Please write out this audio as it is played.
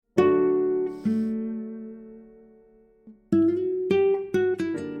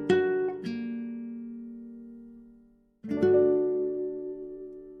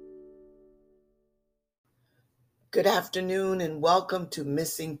Good afternoon and welcome to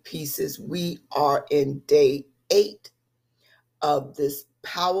Missing Pieces. We are in day 8 of this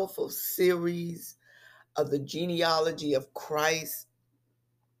powerful series of the genealogy of Christ.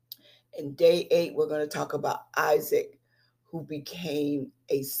 In day 8, we're going to talk about Isaac, who became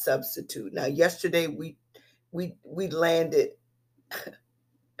a substitute. Now, yesterday we landed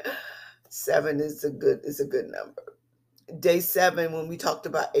 7 is a good number. Day 7, when we talked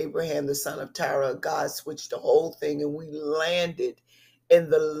about Abraham, the son of Terah, God switched the whole thing and we landed in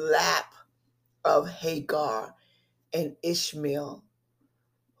the lap of Hagar and Ishmael,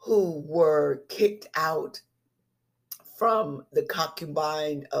 who were kicked out from the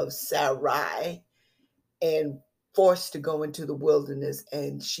concubine of Sarai and forced to go into the wilderness,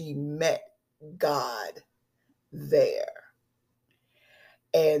 and she met God there.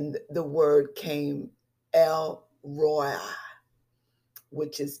 And the word came El Roi,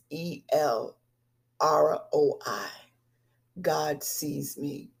 which is ELROI. God sees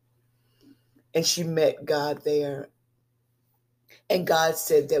me. And she met God there. And God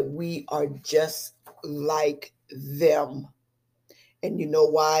said that we are just like them. And you know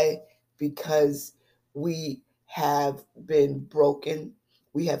why? Because we have been broken.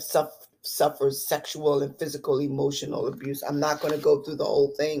 We have suffered sexual and physical, emotional abuse. I'm not going to go through the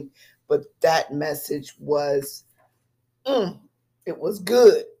whole thing, but that message was, it was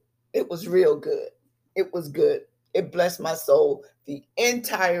good. It was real good. It was good. It blessed my soul the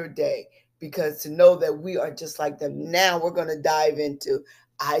entire day, because to know that we are just like them. Now we're going to dive into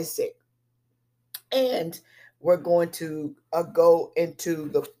Isaac, and we're going to go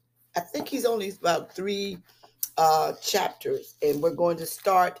into I think he's only about 3 chapters, and we're going to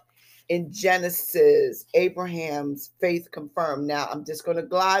start in Genesis, Abraham's faith confirmed. Now I'm just going to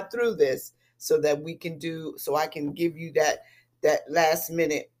glide through this so that I can give you that last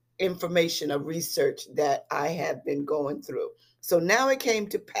minute information of research that I have been going through. So now it came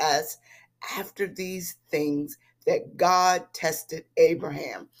to pass after these things that God tested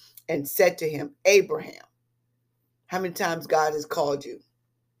Abraham and said to him, Abraham. How many times God has called you?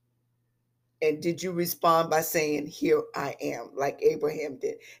 And did you respond by saying, here I am, like Abraham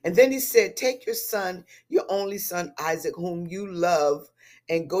did? And then he said, take your son, your only son, Isaac, whom you love,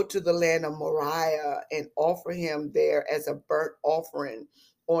 and go to the land of Moriah and offer him there as a burnt offering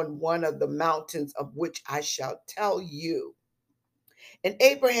on one of the mountains of which I shall tell you. And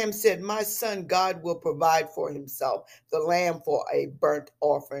Abraham said, my son, God will provide for himself the lamb for a burnt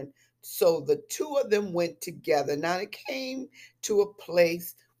offering. So the two of them went together. Now it came to a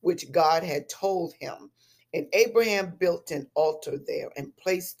place which God had told him. And Abraham built an altar there and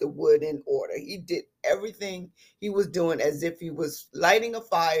placed the wood in order. He did everything he was doing as if he was lighting a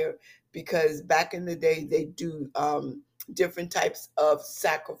fire, because back in the day they do different types of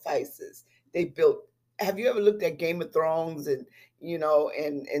sacrifices. They built. Have you ever looked at Game of Thrones and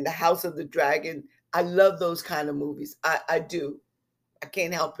and the House of the Dragon? I love those kind of movies. I do. I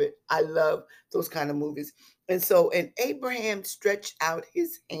can't help it. I love those kind of movies. And Abraham stretched out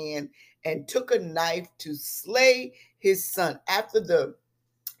his hand and took a knife to slay his son after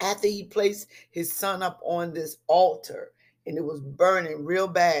he placed his son up on this altar, and it was burning real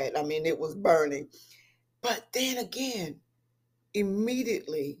bad. I mean, it was burning. But then again,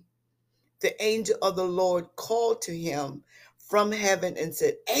 immediately the angel of the Lord called to him from heaven and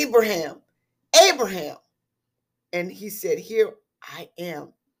said, Abraham, Abraham. And he said, here I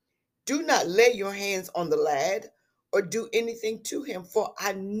am. Do not lay your hands on the lad or do anything to him, for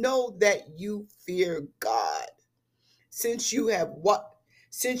I know that you fear God, since you have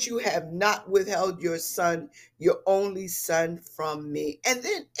not withheld your son, your only son, from me. And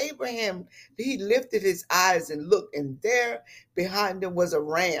then Abraham, he lifted his eyes and looked, and there behind him was a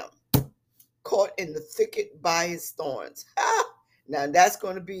ram caught in the thicket by his thorns. Now that's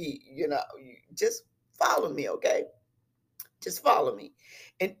going to be, just follow me, okay? Just follow me.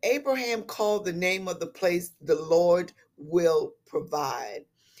 And Abraham called the name of the place, the Lord will provide.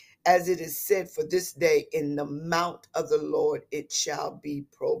 As it is said, for this day in the mount of the Lord it shall be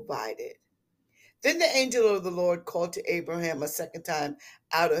provided. Then the angel of the Lord called to Abraham a second time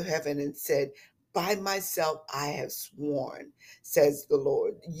out of heaven and said, by myself I have sworn, says the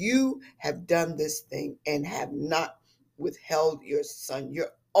Lord, you have done this thing and have not withheld your son, your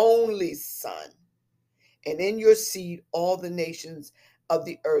only son. And in your seed all the nations of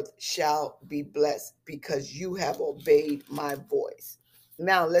the earth shall be blessed, because you have obeyed my voice.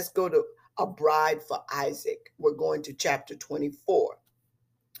 Now let's go to a bride for Isaac. We're going to chapter 24.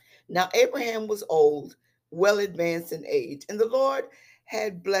 Now Abraham was old, well advanced in age, and the Lord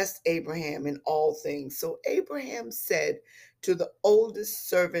had blessed Abraham in all things. So Abraham said to the oldest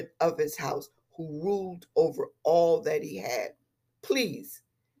servant of his house, who ruled over all that he had. Please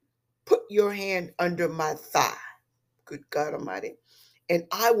put your hand under my thigh, good God Almighty, and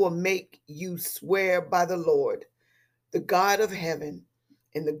I will make you swear by the Lord, the God of heaven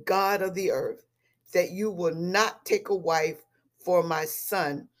and the God of the earth, that you will not take a wife for my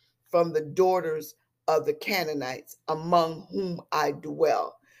son from the daughters of the Canaanites among whom I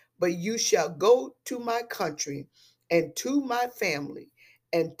dwell, but you shall go to my country and to my family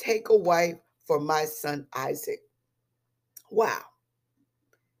and take a wife for my son Isaac. Wow.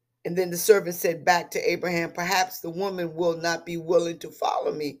 And then the servant said back to Abraham, perhaps the woman will not be willing to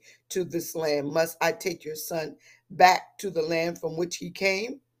follow me to this land. Must I take your son back to the land from which he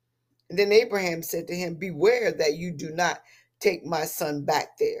came? And then Abraham said to him, beware that you do not take my son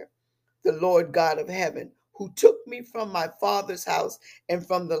back there. The Lord God of heaven, who took me from my father's house and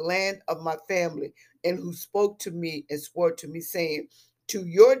from the land of my family, and who spoke to me and swore to me, saying, to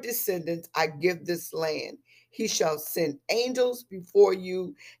your descendants I give this land. He shall send angels before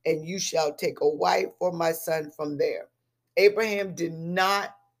you, and you shall take a wife for my son from there. Abraham did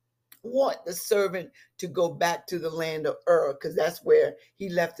not want the servant to go back to the land of Ur, because that's where he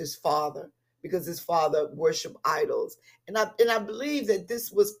left his father, because his father worshiped idols. And I believe that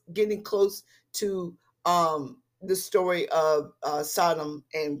this was getting close to the story of Sodom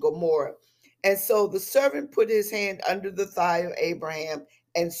and Gomorrah. And so the servant put his hand under the thigh of Abraham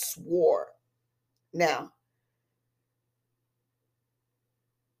and swore. Now,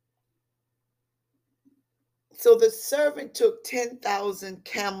 so the servant took 10,000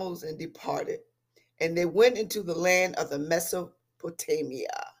 camels and departed, and they went into the land of the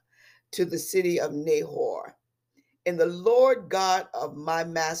Mesopotamia, to the city of Nahor. And the Lord God of my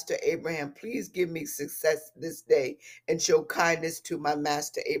master Abraham, please give me success this day and show kindness to my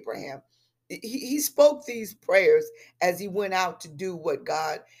master Abraham. He spoke these prayers as he went out to do what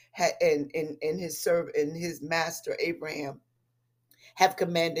God had and his servant and his master Abraham have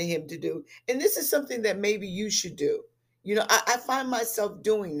commanded him to do. And this is something that maybe you should do. I find myself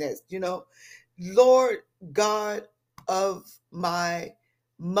doing this, Lord God of my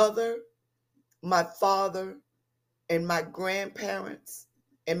mother, my father, and my grandparents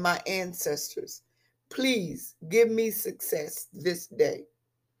and my ancestors, please give me success this day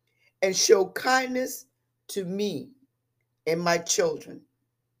and show kindness to me and my children.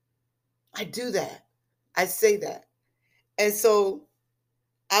 I do that. I say that. And so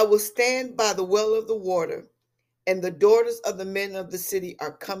I will stand by the well of the water, and the daughters of the men of the city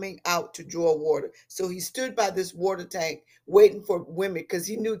are coming out to draw water. So he stood by this water tank waiting for women, because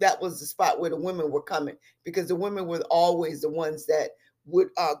he knew that was the spot where the women were coming, because the women were always the ones that would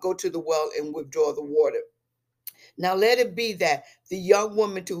go to the well and withdraw the water. Now let it be that the young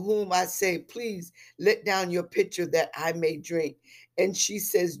woman to whom I say, please let down your pitcher that I may drink. And she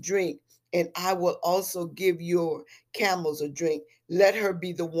says, drink, and I will also give your camels a drink. Let her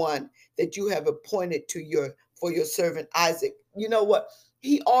be the one that you have appointed for your servant Isaac. You know what?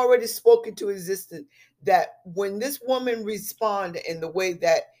 He already spoke into existence that when this woman responded in the way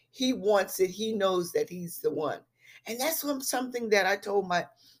that he wants it, he knows that he's the one. And that's something that I told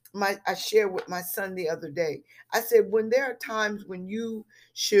I shared with my son the other day. I said, when there are times when you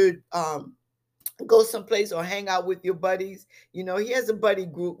should go someplace or hang out with your buddies, he has a buddy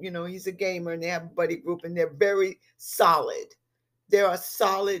group, he's a gamer and they have a buddy group and they're very solid. They're a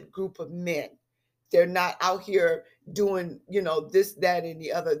solid group of men. They're not out here doing, this, that, and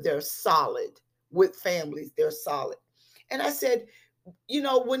the other. They're solid with families. They're solid. And I said,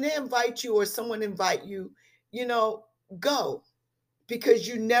 when they invite you or someone invite you, go, because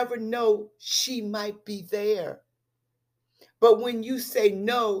you never know, she might be there. But when you say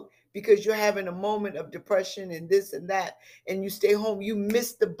no because you're having a moment of depression and this and that, and you stay home, you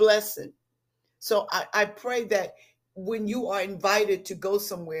miss the blessing. So I pray that when you are invited to go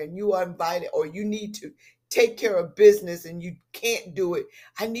somewhere and you are invited, or you need to take care of business and you can't do it,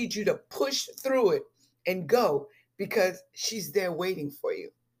 I need you to push through it and go, because she's there waiting for you.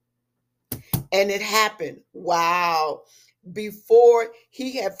 And it happened. Wow. Before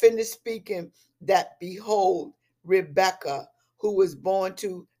he had finished speaking, that behold, Rebekah, who was born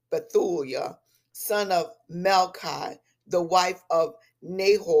to Bethuel, son of Melchi, the wife of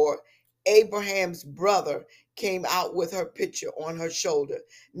Nahor, Abraham's brother, came out with her pitcher on her shoulder.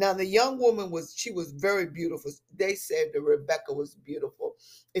 Now the young woman was very beautiful. They said that Rebekah was beautiful.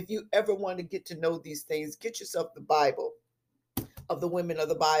 If you ever want to get to know these things, get yourself the Bible of the women of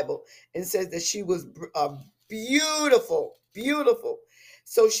the Bible, and says that she was beautiful, beautiful.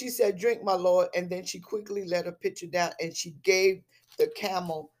 So she said, drink, my Lord. And then she quickly let her pitcher down and she gave the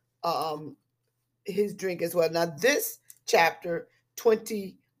camel his drink as well. Now this chapter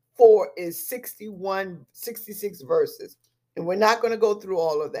 24 4 is 66 verses. And we're not going to go through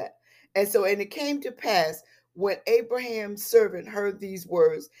all of that. And it came to pass when Abraham's servant heard these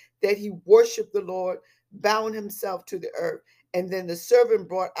words that he worshiped the Lord, bound himself to the earth. And then the servant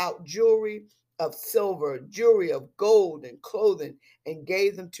brought out jewelry of silver, jewelry of gold, and clothing, and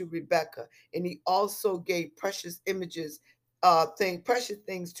gave them to Rebekah. And he also gave precious things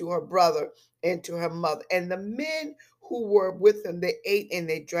to her brother and to her mother. And the men who were with him, they ate and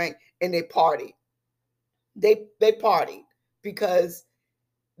they drank and they partied. They partied because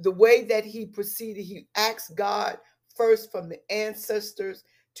the way that he proceeded, he asked God first from the ancestors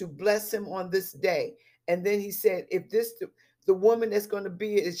to bless him on this day. And then he said, if the woman that's going to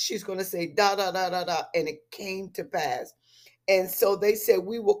be it, she's going to say da da da da da. And it came to pass. And so they said,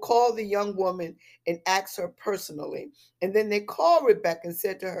 we will call the young woman and ask her personally. And then they called Rebekah and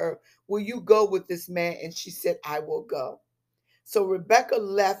said to her, will you go with this man? And she said, I will go. So Rebekah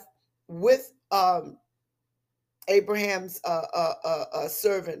left with Abraham's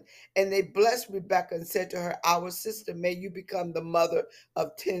servant, and they blessed Rebekah and said to her, our sister, may you become the mother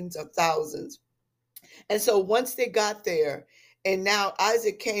of tens of thousands. And so once they got there, and now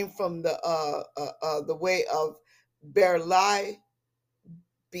Isaac came from the way of Beerliah,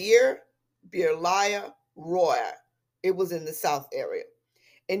 Roy. It was in the south area.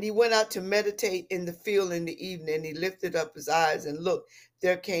 And he went out to meditate in the field in the evening. And he lifted up his eyes and looked,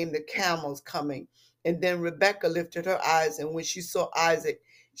 there came the camels coming. And then Rebekah lifted her eyes, and when she saw Isaac,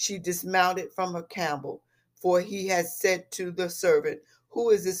 she dismounted from her camel. For he had said to the servant, who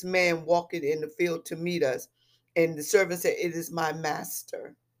is this man walking in the field to meet us? And the servant said, it is my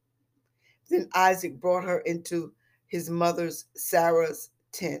master. Then Isaac brought her into his mother's Sarah's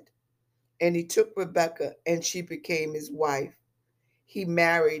tent, and he took Rebekah, and she became his wife. He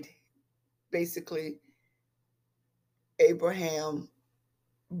married basically Abraham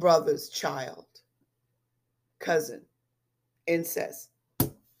brother's child, cousin, incest.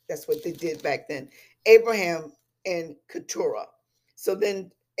 That's what they did back then. Abraham and Keturah. So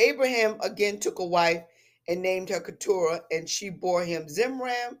then Abraham again took a wife and named her Keturah, and she bore him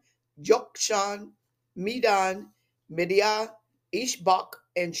Zimram, Jokshan, Medan, Midiah, Ishbak,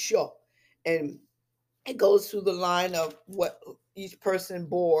 and Shua. And it goes through the line of what each person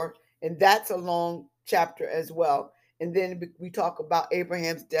bore, and that's a long chapter as well. And then we talk about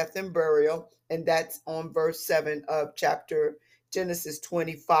Abraham's death and burial, and that's on verse 7 of chapter Genesis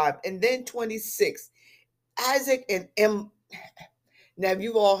 25. And then 26, Isaac and Now,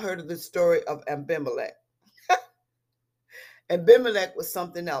 you've all heard of the story of Abimelech. Abimelech was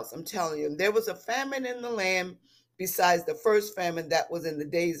something else, I'm telling you. There was a famine in the land besides the first famine that was in the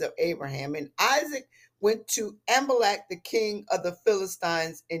days of Abraham. And Isaac went to Amalek, the king of the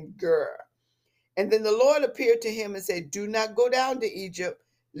Philistines in Gur. And then the Lord appeared to him and said, do not go down to Egypt,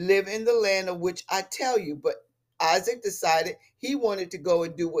 live in the land of which I tell you. But Isaac decided he wanted to go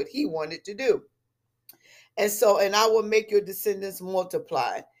and do what he wanted to do. And I will make your descendants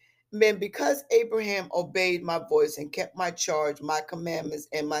multiply. Man, because Abraham obeyed my voice and kept my charge, my commandments,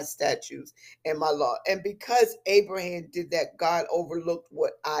 and my statutes and my law. And because Abraham did that, God overlooked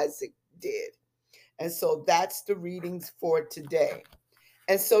what Isaac did. And so that's the readings for today.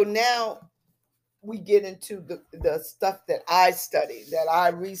 And so now we get into the stuff that I study, that I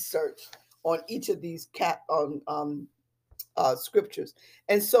research on each of these scriptures.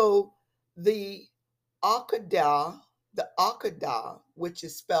 And so the Akedah, which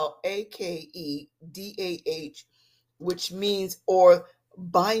is spelled Akedah, which means or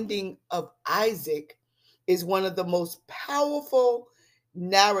binding of Isaac, is one of the most powerful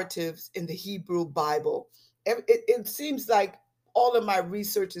narratives in the Hebrew Bible. It seems like all of my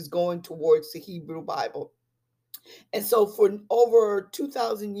research is going towards the Hebrew Bible. And so for over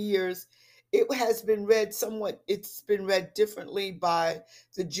 2,000 years, it's been read differently by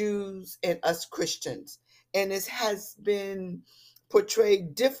the Jews and us Christians. And it has been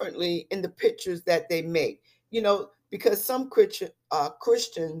portrayed differently in the pictures that they make. Because some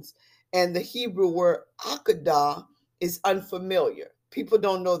Christians and the Hebrew word Akedah is unfamiliar. People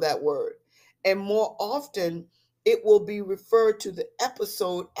don't know that word. And more often, it will be referred to the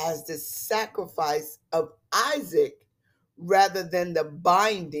episode as the sacrifice of Isaac rather than the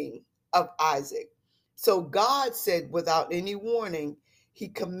binding of Isaac. So God said, without any warning, he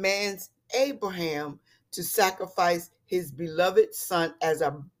commands Abraham to sacrifice his beloved son as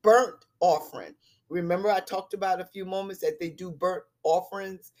a burnt offering. Remember, I talked about a few moments that they do burnt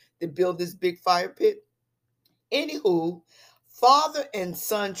offerings to build this big fire pit? Anywho, father and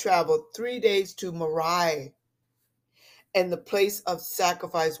son traveled 3 days to Moriah, and the place of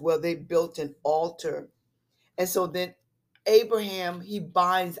sacrifice where they built an altar. And so then Abraham, he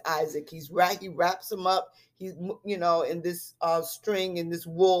binds Isaac. He wraps him up. He's, in this string, in this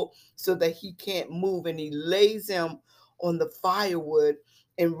wool, so that he can't move. And he lays him on the firewood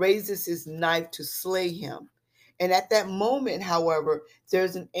and raises his knife to slay him. And at that moment, however,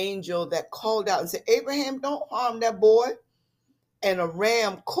 there's an angel that called out and said, Abraham, don't harm that boy. And a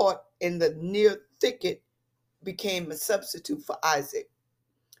ram caught in the near thicket became a substitute for Isaac.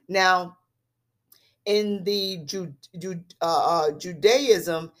 Now, in the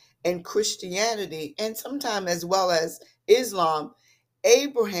Judaism and Christianity, and sometimes as well as Islam,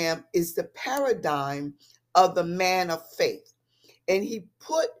 Abraham is the paradigm of the man of faith. And he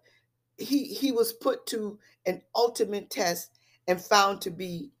was put to an ultimate test and found to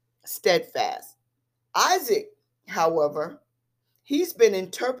be steadfast. Isaac, however, he's been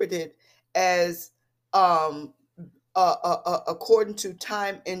interpreted as, according to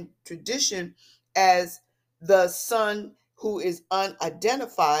time and tradition, as the son who is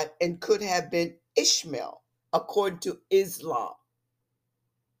unidentified and could have been Ishmael, according to Islam.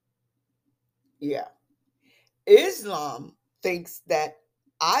 Yeah. Islam thinks that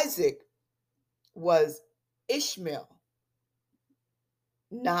Isaac was Ishmael,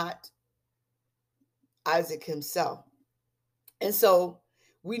 not Isaac himself. And so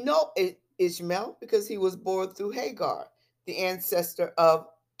we know Ishmael because he was born through Hagar, the ancestor of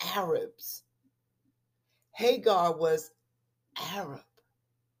Arabs. Hagar was Arab.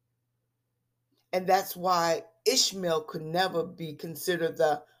 And that's why Ishmael could never be considered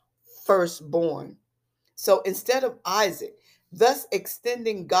the firstborn. So instead of Isaac, thus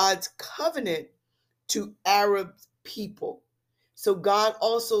extending God's covenant to Arab people. So God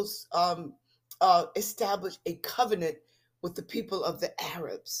also established a covenant with the people of the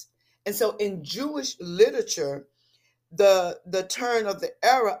Arabs. And so in Jewish literature, the turn of the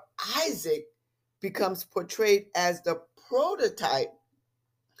era, Isaac becomes portrayed as the prototype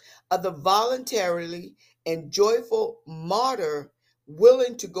of the voluntarily and joyful martyr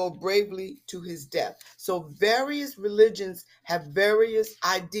willing to go bravely to his death. So various religions have various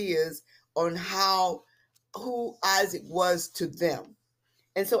ideas on who Isaac was to them.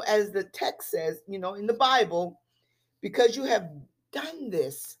 And so as the text says, in the Bible, because you have done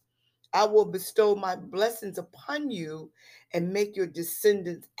this, I will bestow my blessings upon you and make your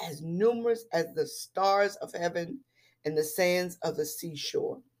descendants as numerous as the stars of heaven and the sands of the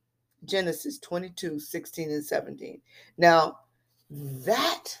seashore. Genesis 22, 16 and 17. Now,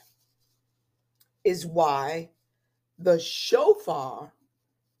 that is why the shofar,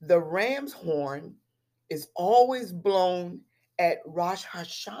 the ram's horn, is always blown at Rosh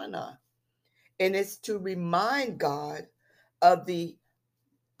Hashanah. And it's to remind God of the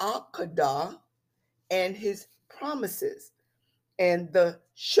Aqdah and his promises. And the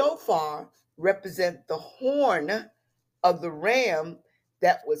shofar represent the horn of the ram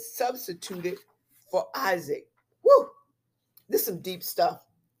that was substituted for Isaac. Woo! This is some deep stuff.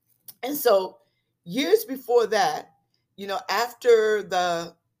 And so years before that, after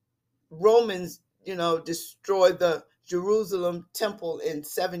the Romans, destroyed the Jerusalem temple in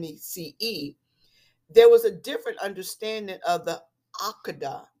 70 CE, there was a different understanding of the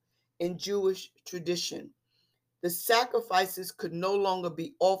Aqdah in Jewish tradition. The sacrifices could no longer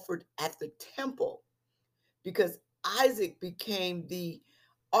be offered at the temple because Isaac became the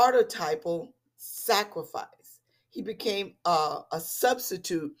archetypal sacrifice. He became a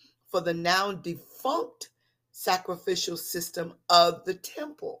substitute for the now defunct sacrificial system of the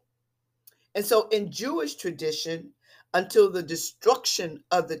temple. And so in Jewish tradition, until the destruction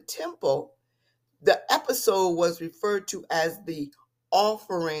of the temple, the episode was referred to as the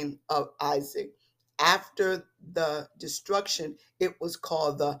offering of Isaac. After the destruction, it was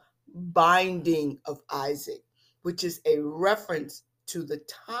called the binding of Isaac, which is a reference to the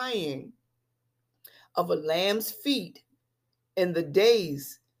tying of a lamb's feet in the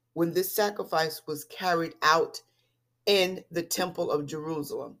days when this sacrifice was carried out in the Temple of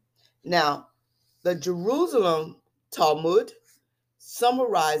Jerusalem. Now, the Jerusalem Talmud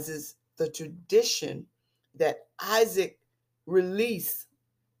summarizes the tradition that Isaac's release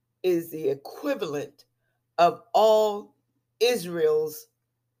is the equivalent of all Israel's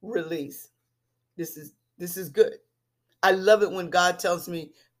release. This is good. I love it when God tells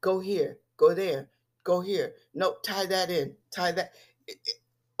me, go here, go there, go here. No, tie that in, tie that.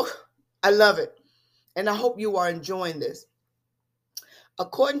 I love it. And I hope you are enjoying this.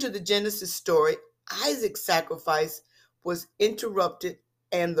 According to the Genesis story, Isaac's sacrifice was interrupted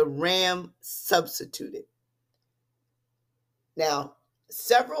and the ram substituted. Now,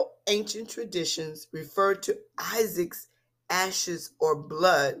 several ancient traditions refer to Isaac's ashes or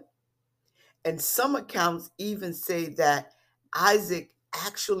blood, and some accounts even say that Isaac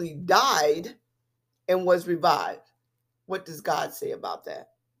actually died and was revived. What does God say about that?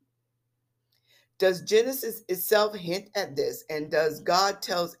 Does Genesis itself hint at this? And does God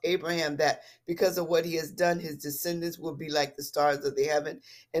tells Abraham that because of what he has done, his descendants will be like the stars of the heaven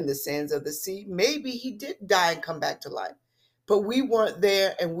and the sands of the sea? Maybe he did die and come back to life, but we weren't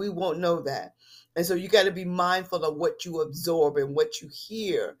there and we won't know that. And so you got to be mindful of what you absorb and what you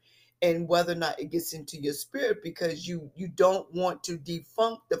hear and whether or not it gets into your spirit, because you don't want to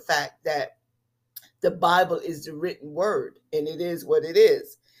defunk the fact that the Bible is the written word and it is what it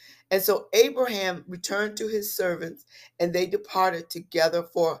is. And so Abraham returned to his servants, and they departed together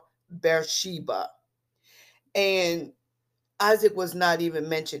for Beersheba. And Isaac was not even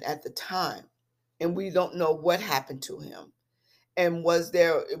mentioned at the time, and we don't know what happened to him. And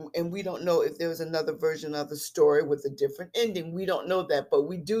we don't know if there was another version of the story with a different ending. We don't know that, but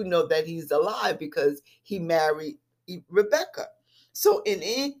we do know that he's alive because he married Rebecca. So in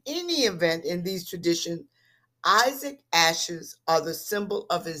any event, in these traditions, Isaac ashes are the symbol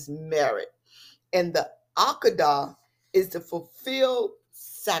of his merit, and the Akedah is the fulfilled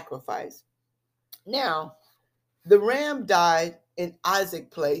sacrifice. Now, the ram died in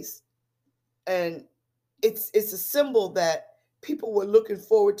Isaac's place, and it's a symbol that people were looking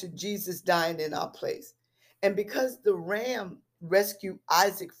forward to Jesus dying in our place. And because the ram rescued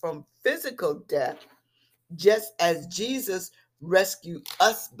Isaac from physical death, just as Jesus rescued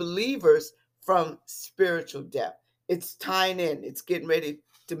us believers from spiritual death. It's tying in, it's getting ready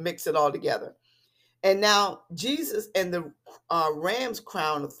to mix it all together. And now Jesus and the ram's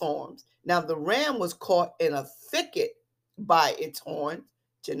crown of thorns. Now the ram was caught in a thicket by its horns,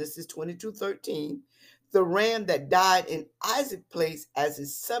 Genesis 22:13. The ram that died in Isaac's place as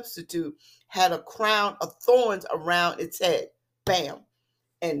his substitute had a crown of thorns around its head. Bam.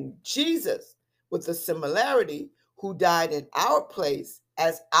 And Jesus, with a similarity, who died in our place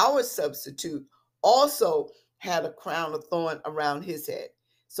as our substitute, also had a crown of thorn around his head.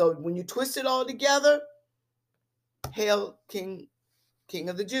 So when you twist it all together, hail King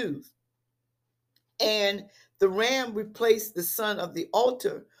of the Jews. And the ram replaced the son of the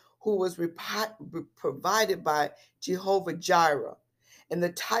altar, who was provided by Jehovah Jireh. And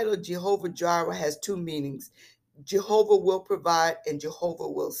the title Jehovah Jireh has two meanings: Jehovah will provide and Jehovah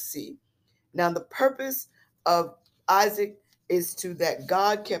will see. Now, the purpose of Isaac is to that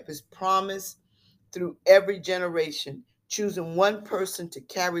God kept his promise through every generation, choosing one person to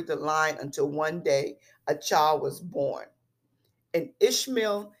carry the line until one day a child was born. And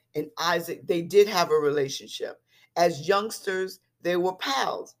Ishmael and Isaac, they did have a relationship. As youngsters, they were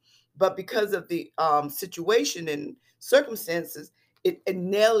pals. But because of the situation and circumstances, it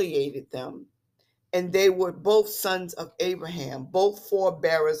annihilated them. And they were both sons of Abraham, both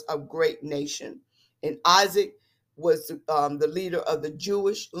forebearers of great nation. And Isaac was the leader of the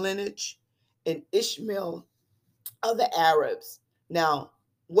Jewish lineage, and Ishmael of the Arabs. Now,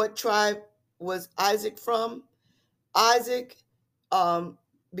 what tribe was Isaac from? Isaac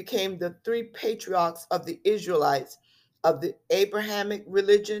became the three patriarchs of the Israelites of the Abrahamic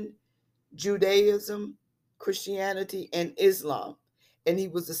religion, Judaism, Christianity, and Islam. And he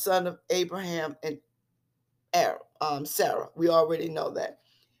was the son of Abraham and Sarah. We already know that.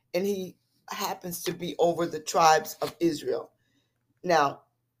 And he happens to be over the tribes of Israel. Now,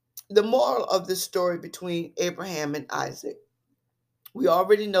 the moral of the story between Abraham and Isaac. We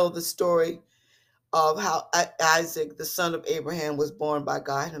already know the story of how Isaac, the son of Abraham, was born by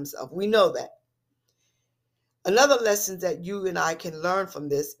God himself. We know that. Another lesson that you and I can learn from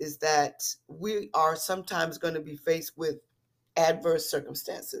this is that we are sometimes going to be faced with adverse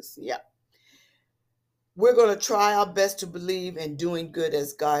circumstances. Yeah. We're going to try our best to believe in doing good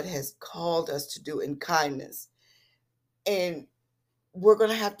as God has called us to do in kindness. And we're going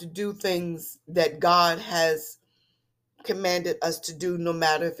to have to do things that God has commanded us to do, no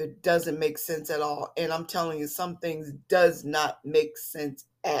matter if it doesn't make sense at all. And I'm telling you, some things does not make sense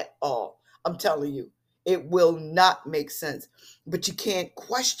at all. I'm telling you, it will not make sense, but you can't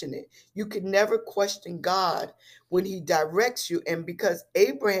question it. You can never question God when he directs you. And because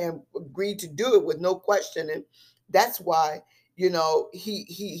Abraham agreed to do it with no questioning, that's why, he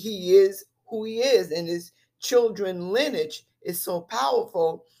is who he is, and his children lineage is so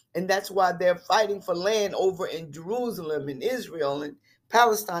powerful. And that's why they're fighting for land over in Jerusalem and Israel and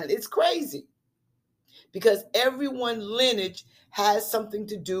Palestine. It's crazy because everyone lineage has something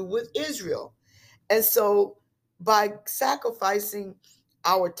to do with Israel. And so by sacrificing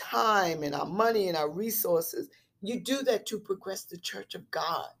our time and our money and our resources, you do that to progress the church of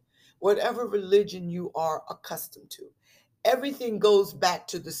God, whatever religion you are accustomed to. Everything goes back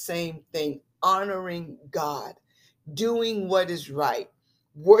to the same thing: honoring God. doing what is right,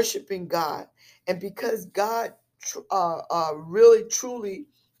 worshiping God. And because God really, truly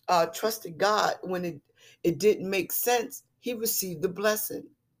trusted God when it didn't make sense, he received the blessing.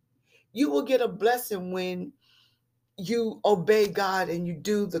 You will get a blessing when you obey God and you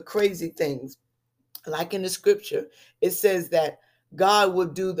do the crazy things. Like in the scripture, it says that God will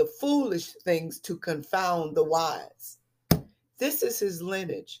do the foolish things to confound the wise. This is his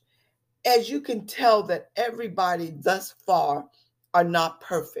lineage. As you can tell that everybody thus far are not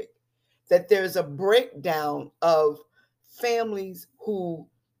perfect, that there's a breakdown of families who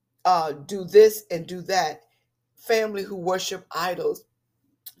do this and do that, family who worship idols,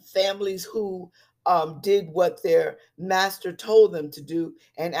 families who did what their master told them to do,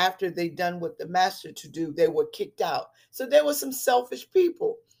 and after they done what the master to do, they were kicked out. So there were some selfish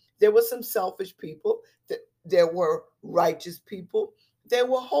people. There were some selfish people. There were righteous people. There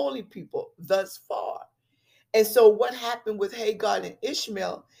were holy people thus far. And so what happened with Hagar and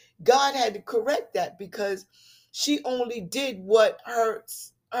Ishmael, God had to correct that because she only did what her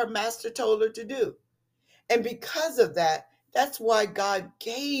master told her to do. And because of that, that's why God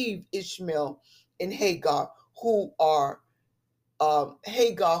gave Ishmael and Hagar, who are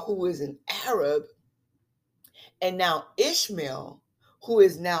Hagar, who is an Arab, and now Ishmael, who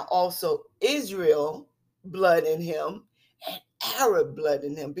is now also Israel blood in him and Arab blood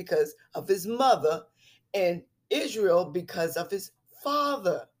in him because of his mother, and Israel because of his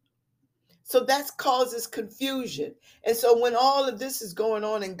father. So that causes confusion. And so when all of this is going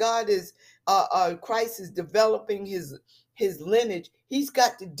on and God is Christ is developing his lineage, he's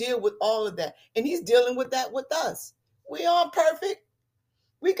got to deal with all of that. And he's dealing with that with us. We aren't perfect.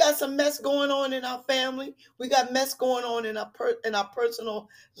 We got some mess going on in our family. We got mess going on in our personal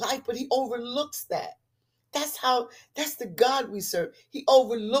life, but he overlooks that. That's the God we serve. He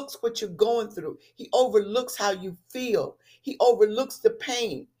overlooks what you're going through. He overlooks how you feel. He overlooks the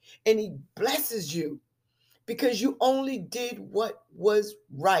pain, and he blesses you because you only did what was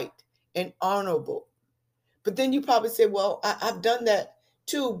right and honorable. But then you probably say, well, I've done that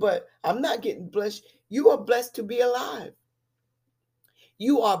too, but I'm not getting blessed. You are blessed to be alive.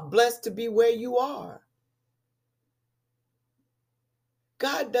 You are blessed to be where you are.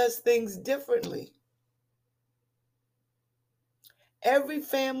 God does things differently. Every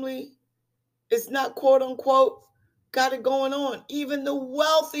family is not, quote unquote, got it going on. Even the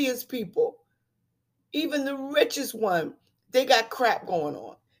wealthiest people, even the richest one, they got crap going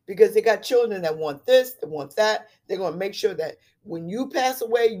on because they got children that want this, that want that. They're going to make sure that when you pass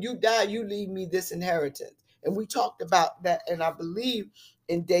away, you die, you leave me this inheritance. And we talked about that, and I believe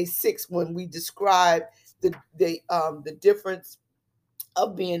in day 6 when we described the difference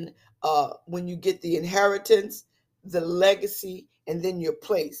of being when you get the inheritance, the legacy, and then your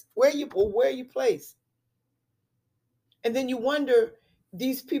place. Where you placed? And then you wonder,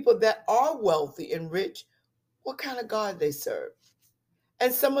 these people that are wealthy and rich, what kind of God they serve.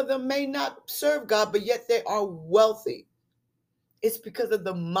 And some of them may not serve God, but yet they are wealthy. It's because of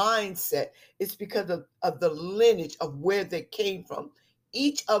the mindset. It's because of the lineage of where they came from.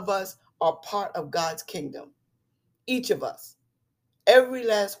 Each of us are part of God's kingdom. Each of us. Every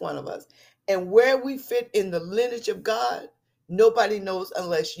last one of us. And where we fit in the lineage of God, nobody knows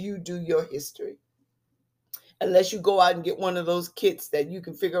unless you do your history. Unless you go out and get one of those kits that you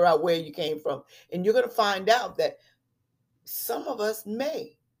can figure out where you came from. And you're going to find out that some of us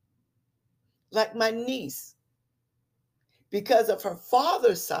may. Like my niece, because of her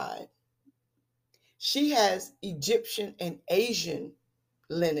father's side, she has Egyptian and Asian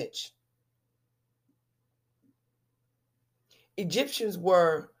lineage. Egyptians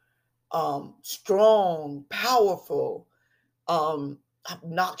were strong, powerful,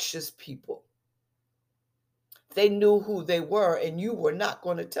 obnoxious people. They knew who they were, and you were not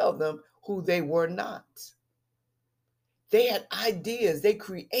going to tell them who they were not. They had ideas. They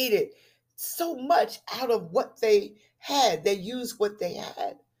created so much out of what they had. They used what they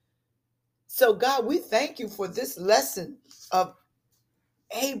had. So, God, we thank you for this lesson of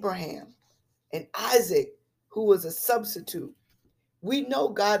Abraham and Isaac, who was a substitute. We know,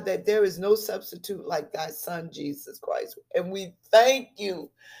 God, that there is no substitute like thy son, Jesus Christ. And we thank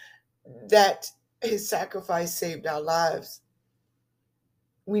you that his sacrifice saved our lives.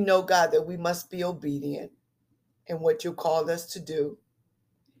 We know, God, that we must be obedient in what you called us to do.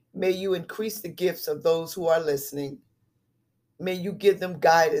 May you increase the gifts of those who are listening. May you give them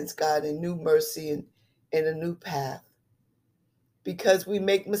guidance, God, and new mercy and a new path. Because we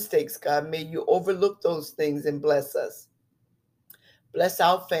make mistakes, God, may you overlook those things and bless us. Bless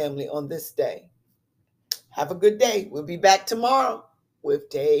our family on this day. Have a good day. We'll be back tomorrow with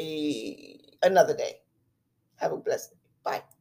another day. Have a blessed day. Bye.